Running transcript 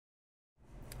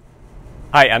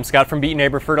Hi, I'm Scott from Beat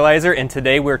Neighbor Fertilizer, and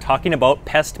today we're talking about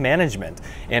pest management.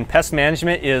 And pest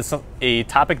management is a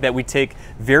topic that we take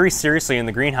very seriously in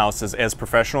the greenhouses as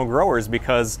professional growers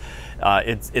because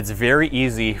it's very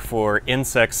easy for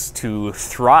insects to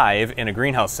thrive in a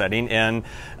greenhouse setting, and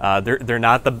they're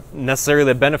not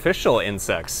necessarily the beneficial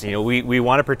insects. You know, we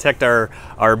want to protect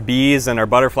our bees and our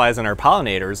butterflies and our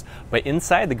pollinators, but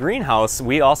inside the greenhouse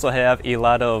we also have a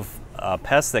lot of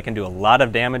pests that can do a lot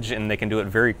of damage, and they can do it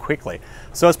very quickly.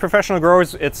 So as professional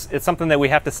growers, it's something that we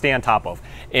have to stay on top of.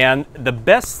 And the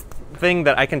best thing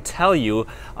that I can tell you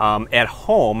at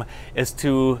home is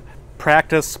to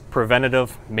practice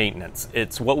preventative maintenance.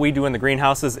 It's what we do in the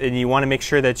greenhouses, and you want to make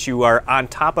sure that you are on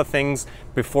top of things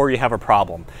before you have a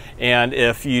problem. And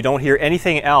if you don't hear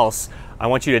anything else, I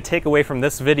want you to take away from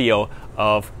this video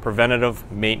of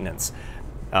preventative maintenance.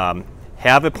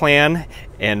 Have a plan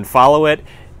and follow it,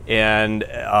 and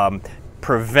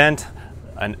prevent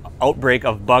an outbreak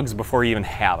of bugs before you even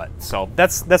have it. So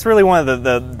that's really one of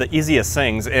the easiest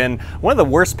things. And one of the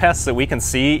worst pests that we can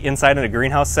see inside in a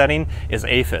greenhouse setting is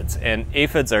aphids. And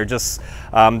aphids are just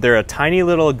they're a tiny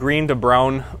little green to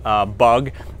brown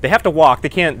bug. They have to walk. They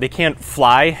can't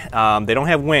fly. They don't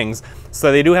have wings,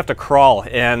 so they do have to crawl.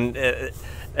 And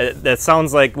that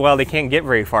sounds like, well, they can't get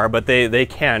very far, but they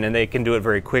can, and they can do it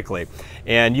very quickly.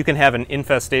 And you can have an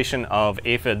infestation of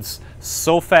aphids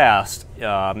so fast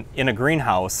in a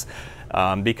greenhouse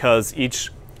because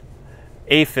each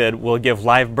aphid will give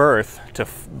live birth to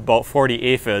about 40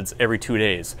 aphids every 2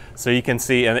 days. So you can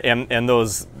see, and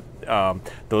those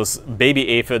baby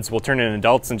aphids will turn into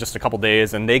adults in just a couple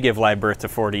days, and they give live birth to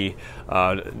 40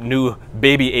 new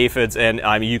baby aphids,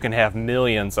 and you can have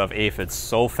millions of aphids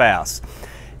so fast.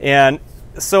 And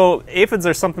so aphids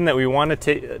are something that we want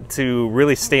to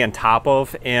really stay on top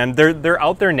of, and they're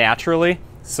out there naturally.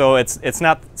 So it's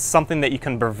not something that you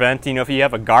can prevent. You know, if you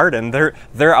have a garden, they're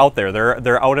out there.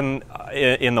 They're out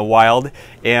in the wild.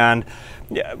 And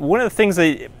one of the things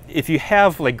that, if you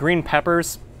have like green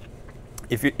peppers,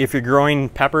 if you're growing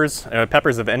peppers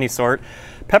of any sort,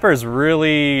 peppers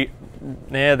really,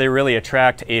 they really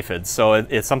attract aphids. So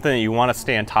it's something that you want to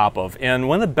stay on top of. And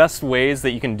one of the best ways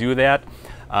that you can do that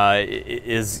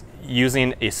is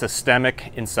using a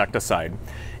systemic insecticide.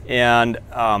 And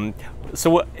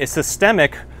so a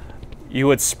systemic, you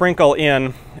would sprinkle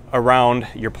in around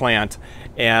your plant,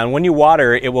 and when you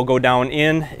water, it will go down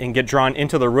in and get drawn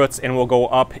into the roots, and will go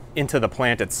up into the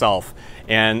plant itself,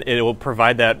 and it will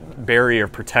provide that barrier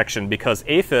of protection, because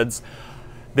aphids,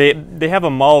 they have a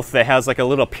mouth that has like a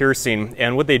little piercing,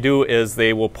 and what they do is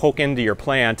they will poke into your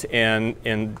plant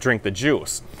and drink the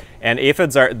juice. And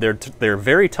aphids they're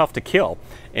very tough to kill,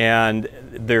 and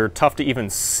they're tough to even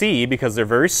see because they're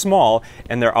very small,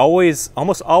 and they're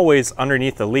almost always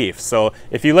underneath the leaf. So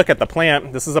if you look at the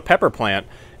plant, this is a pepper plant.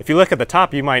 If you look at the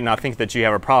top, you might not think that you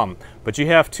have a problem, but you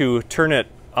have to turn it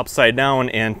upside down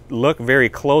and look very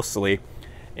closely.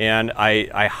 And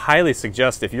I highly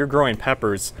suggest, if you're growing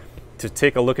peppers, to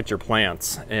take a look at your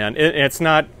plants. And it's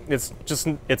not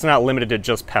limited to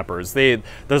just peppers.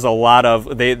 There's a lot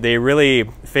of, they really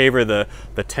favor the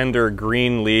tender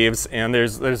green leaves, and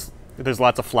there's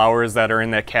lots of flowers that are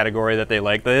in that category that they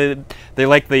like. They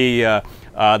like the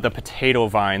potato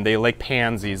vine, they like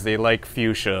pansies, they like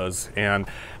fuchsias, and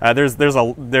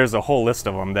there's a whole list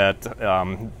of them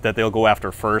that they'll go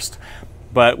after first.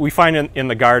 But we find in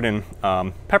the garden,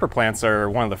 pepper plants are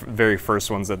one of the very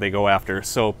first ones that they go after.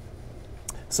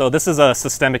 So this is a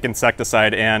systemic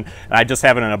insecticide, and I just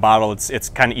have it in a bottle. It's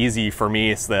kind of easy for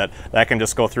me, so that I can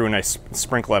just go through and I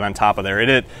sprinkle it on top of there.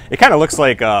 It kind of looks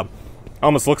like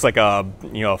almost looks like a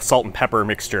salt and pepper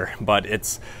mixture, but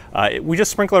we just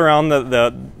sprinkle around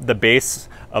the base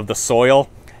of the soil,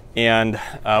 and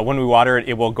when we water it,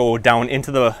 it will go down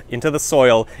into the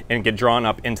soil and get drawn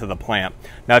up into the plant.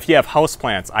 Now, if you have house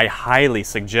plants, I highly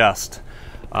suggest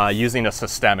using a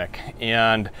systemic,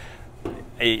 and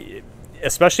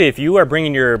especially if you are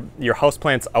bringing your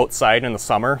houseplants outside in the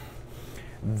summer,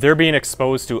 they're being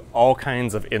exposed to all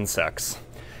kinds of insects.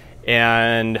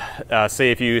 And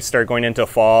say if you start going into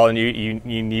fall and you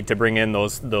need to bring in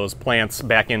those plants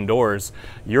back indoors,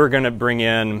 you're going to bring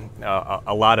in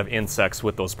a lot of insects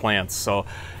with those plants. So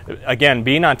again,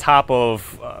 being on top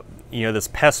of this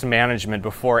pest management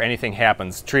before anything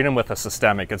happens, treat them with a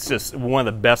systemic. It's just one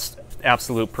of the best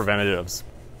absolute preventatives.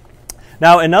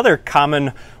 Now, another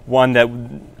common one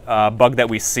bug that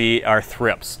we see are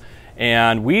thrips,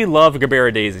 and we love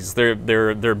Gabbera daisies.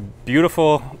 They're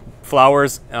beautiful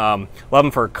flowers. Love them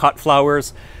for cut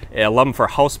flowers, I love them for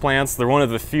house plants. They're one of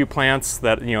the few plants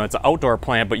that, you know, it's an outdoor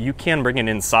plant, but you can bring it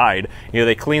inside. You know,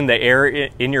 they clean the air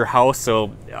in your house. So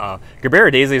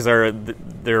Gerbera daisies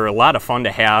they're a lot of fun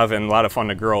to have and a lot of fun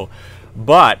to grow.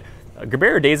 But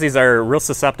Gerbera daisies are real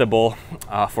susceptible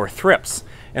for thrips.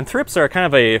 And thrips are kind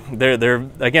of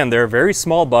they're a very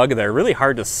small bug. They're really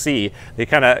hard to see. They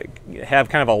kind of have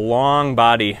kind of a long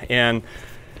body, and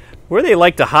where they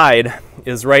like to hide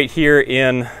is right here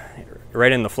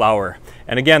right in the flower.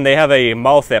 And again, they have a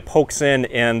mouth that pokes in,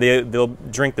 and they'll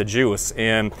drink the juice.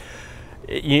 And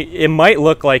it might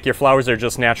look like your flowers are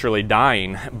just naturally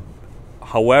dying.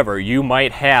 However, you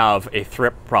might have a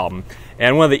thrip problem.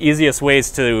 And one of the easiest ways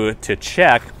to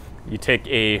check, you take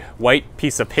a white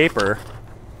piece of paper,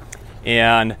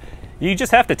 and you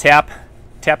just have to tap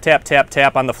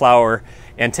on the flower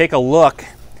and take a look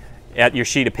at your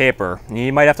sheet of paper. And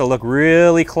you might have to look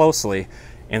really closely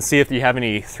and see if you have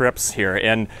any thrips here.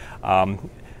 And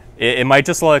it might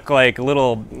just look like a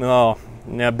little,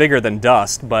 bigger than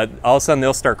dust, but all of a sudden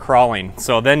they'll start crawling.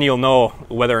 So then you'll know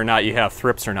whether or not you have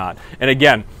thrips or not. And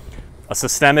again, a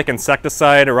systemic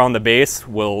insecticide around the base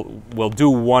will do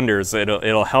wonders.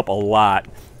 It'll help a lot.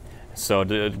 So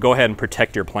to go ahead and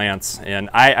protect your plants. And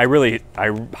I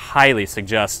highly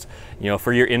suggest, you know,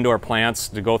 for your indoor plants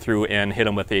to go through and hit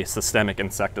them with a systemic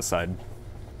insecticide.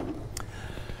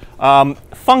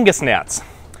 Fungus gnats.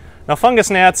 Now fungus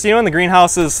gnats, you know, in the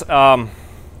greenhouses,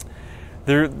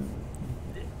 they're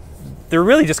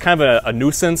really just kind of a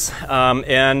nuisance.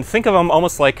 And think of them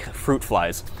almost like fruit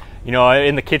flies. You know,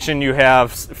 in the kitchen you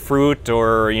have fruit,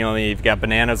 or, you know, you've got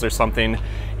bananas or something,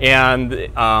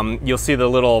 and you'll see the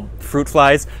little fruit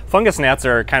flies. Fungus gnats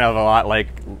are kind of a lot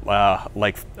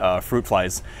like fruit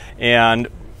flies. And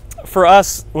for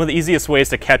us, one of the easiest ways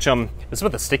to catch them is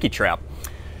with a sticky trap.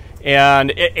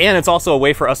 And it's also a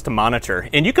way for us to monitor.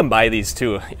 And you can buy these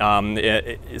too.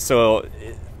 So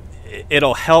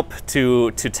it'll help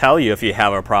to tell you if you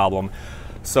have a problem.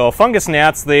 So fungus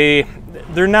gnats, they're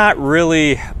not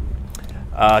really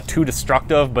too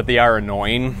destructive, but they are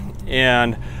annoying.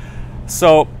 And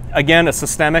so again, a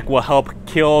systemic will help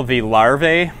kill the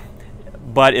larvae.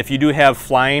 But if you do have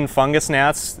flying fungus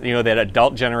gnats, you know, that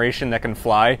adult generation that can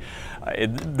fly,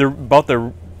 about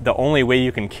the only way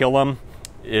you can kill them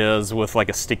is with like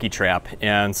a sticky trap.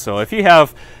 And so if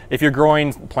you're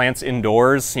growing plants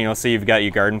indoors, you know, say you've got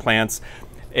your garden plants,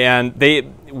 and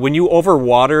when you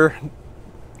overwater,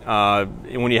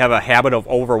 when you have a habit of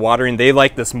overwatering, they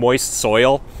like this moist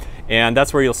soil, and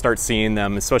that's where you'll start seeing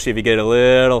them, especially if you get a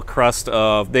little crust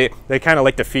of, they kind of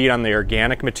like to feed on the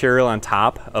organic material on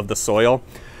top of the soil.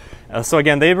 So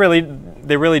again, they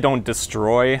really don't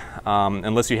destroy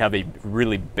unless you have a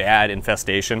really bad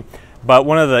infestation. But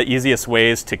one of the easiest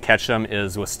ways to catch them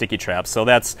is with sticky traps. So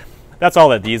that's all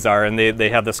that these are, and they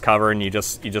have this cover, and you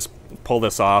just pull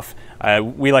this off.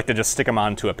 We like to just stick them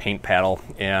onto a paint paddle,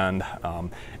 and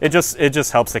it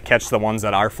just helps to catch the ones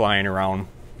that are flying around.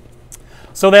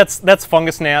 So that's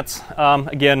fungus gnats.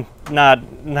 Again, not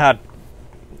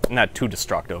too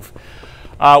destructive.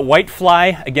 White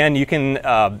fly, again, you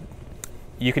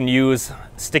can use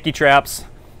sticky traps,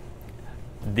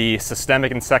 the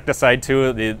systemic insecticide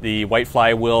too. The white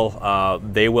fly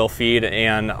will feed,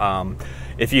 and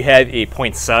if you have a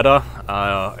poinsettia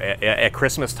at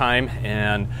Christmas time,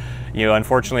 and you know,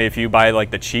 unfortunately, if you buy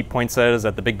like the cheap poinsettias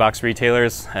at the big box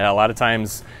retailers, a lot of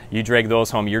times you drag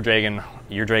those home, you're dragging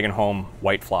home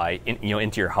white fly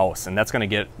into your house, and that's going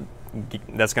to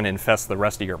infest the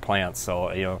rest of your plants.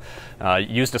 So, you know,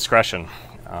 use discretion.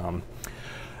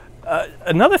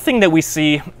 Another thing that we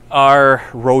see are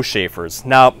rose chafers.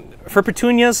 Now, for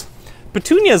petunias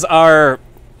are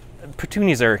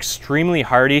extremely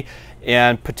hardy,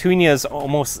 and petunias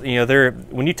almost, you know,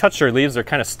 when you touch their leaves, they're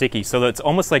kind of sticky. So it's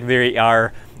almost like they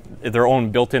are their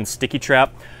own built-in sticky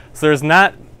trap. So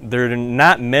there are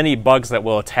not many bugs that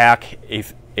will attack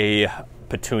a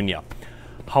petunia.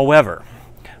 However,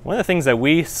 one of the things that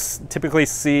we typically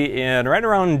see right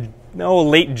around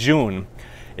late June,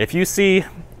 if you see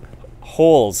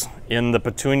holes in the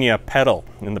petunia petal,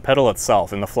 in the petal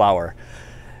itself, in the flower,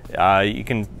 you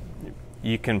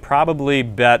can probably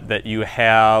bet that you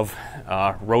have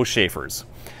rose chafers.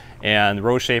 And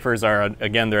rose chafers are,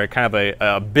 again, they're kind of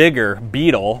a bigger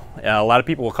beetle. A lot of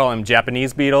people will call them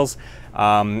Japanese beetles.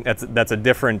 That's a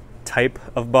different type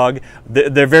of bug.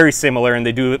 They're very similar, and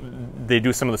they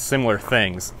do some of the similar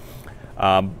things.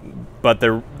 But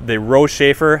the rose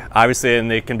chafer, obviously, and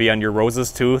they can be on your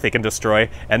roses too, they can destroy,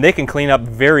 and they can clean up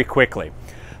very quickly.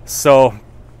 So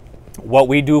what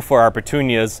we do for our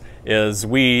petunias is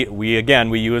we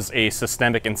use a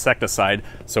systemic insecticide.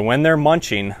 So when they're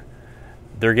munching,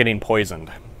 they're getting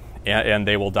poisoned. and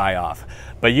they will die off.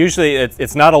 But usually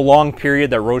it's not a long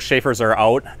period that rose chafers are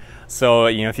out. So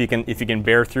if you can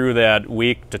bear through that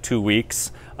week to 2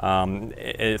 weeks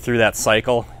through that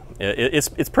cycle,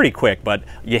 it's pretty quick. But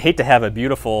you hate to have a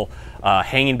beautiful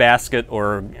hanging basket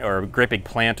or a great big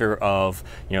planter of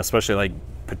especially like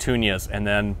petunias, and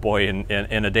then boy,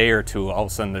 in a day or two, all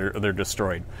of a sudden they're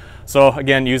destroyed. So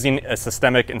again, using a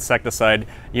systemic insecticide,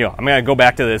 I'm going to go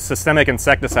back to this. Systemic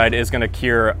insecticide is going to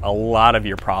cure a lot of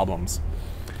your problems.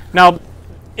 Now,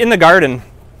 in the garden,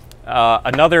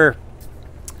 another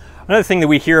thing that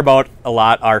we hear about a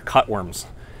lot are cutworms.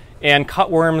 And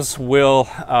cutworms will,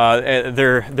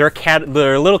 they're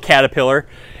a little caterpillar,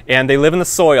 and they live in the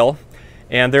soil,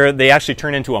 and they actually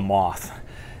turn into a moth.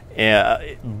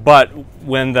 But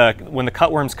when the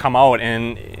cutworms come out,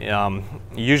 and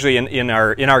usually in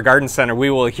our garden center, we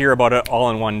will hear about it all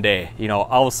in one day.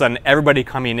 All of a sudden, everybody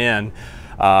coming in,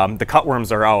 the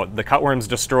cutworms are out. The cutworms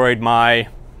destroyed my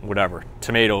whatever,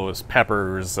 tomatoes,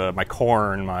 peppers, my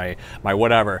corn, my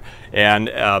whatever, and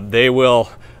they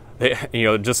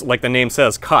just like the name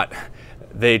says, cut.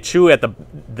 They chew at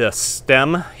the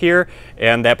stem here,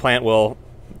 and that plant will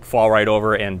fall right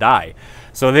over and die.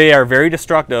 So they are very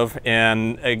destructive,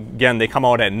 and again, they come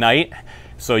out at night,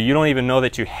 so you don't even know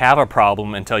that you have a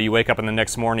problem until you wake up in the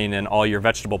next morning and all your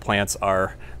vegetable plants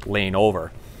are laying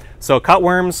over. So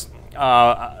cutworms,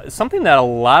 something that a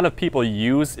lot of people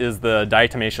use is the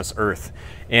diatomaceous earth,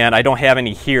 and I don't have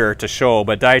any here to show,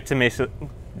 but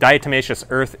diatomaceous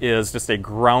earth is just a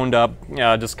ground up,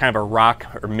 just kind of a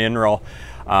rock or mineral,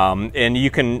 and you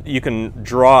can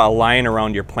draw a line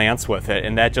around your plants with it,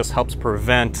 and that just helps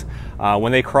prevent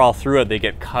when they crawl through it, they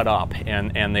get cut up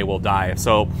and they will die.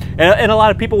 So, and a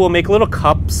lot of people will make little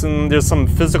cups, and there's some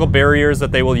physical barriers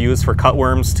that they will use for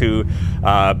cutworms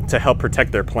to help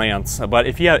protect their plants. But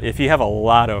if you have a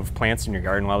lot of plants in your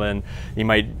garden, well, then you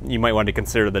might want to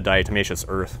consider the diatomaceous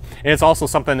earth. And it's also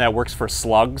something that works for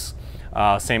slugs.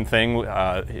 Same thing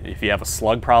if you have a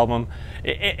slug problem,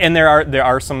 and there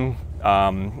are some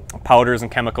powders and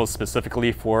chemicals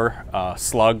specifically for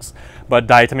slugs, but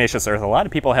diatomaceous earth, a lot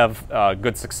of people have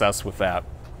good success with that.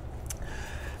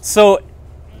 So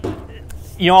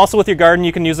also with your garden,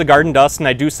 you can use a garden dust, and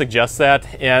I do suggest that.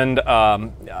 And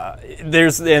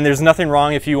there's nothing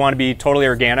wrong if you want to be totally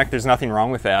organic. There's nothing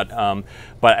wrong with that.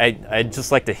 But I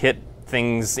just like to hit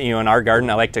things, in our garden.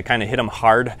 I like to kind of hit them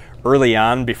hard early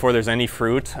on before there's any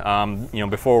fruit,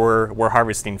 before we're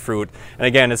harvesting fruit. And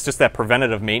again, it's just that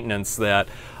preventative maintenance that,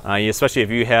 especially if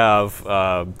you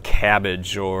have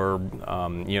cabbage or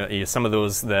some of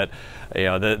those that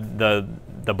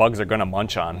the bugs are going to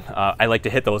munch on. I like to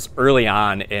hit those early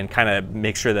on and kind of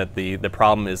make sure that the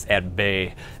problem is at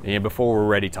bay before we're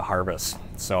ready to harvest.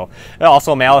 So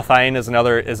also malathion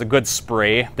is a good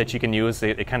spray that you can use.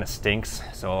 It kind of stinks,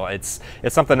 so it's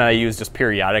something that I use just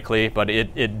periodically, but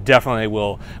it definitely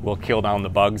will kill down the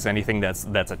bugs, anything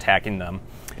that's attacking them.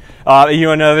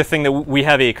 Another thing, that we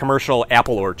have a commercial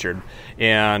apple orchard,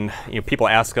 and people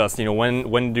ask us,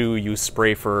 when do you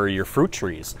spray for your fruit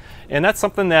trees? And that's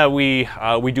something that we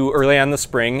do early on in the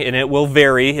spring, and it will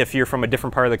vary if you're from a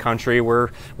different part of the country. We're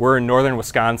in northern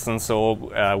Wisconsin, so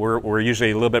we're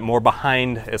usually a little bit more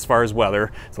behind as far as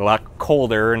weather. It's a lot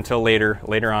colder until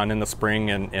later on in the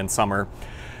spring and summer.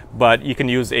 But you can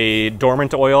use a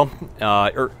dormant oil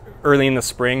early in the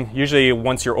spring. Usually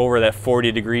once you're over that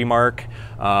 40-degree mark,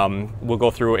 we'll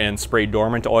go through and spray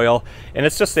dormant oil, and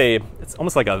it's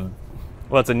almost like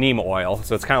it's a neem oil,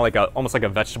 so it's kind of like almost like a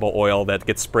vegetable oil that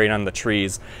gets sprayed on the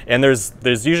trees. And there's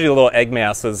usually little egg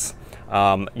masses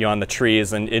on the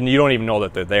trees, and you don't even know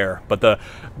that they're there, but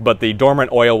the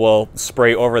dormant oil will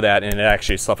spray over that, and it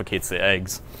actually suffocates the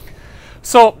eggs.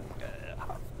 So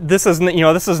this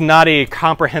is not a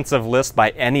comprehensive list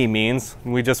by any means.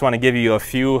 We just want to give you a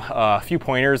few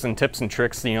pointers and tips and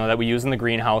tricks that we use in the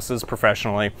greenhouses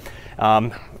professionally.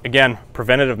 Again,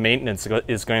 preventative maintenance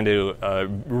is going to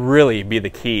really be the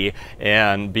key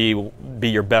and be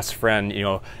your best friend.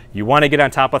 You want to get on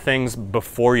top of things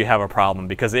before you have a problem,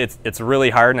 because it's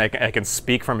really hard, and I can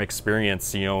speak from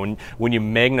experience. When you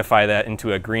magnify that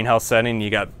into a greenhouse setting, you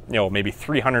got maybe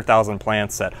 300,000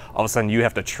 plants that all of a sudden you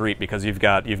have to treat because you've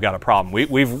got a problem.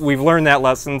 We've learned that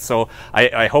lesson, so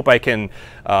I hope I can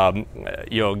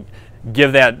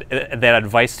give that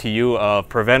advice to you of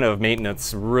preventive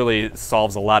maintenance really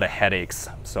solves a lot of headaches.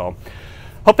 So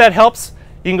hope that helps.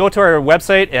 You can go to our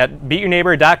website at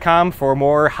beatyourneighbor.com for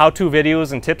more how-to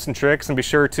videos and tips and tricks, and be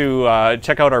sure to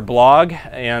check out our blog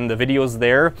and the videos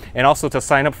there, and also to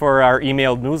sign up for our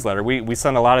email newsletter. We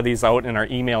send a lot of these out in our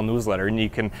email newsletter, and you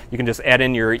can just add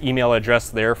in your email address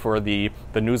there for the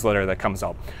newsletter that comes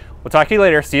out. We'll talk to you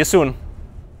later. See you soon.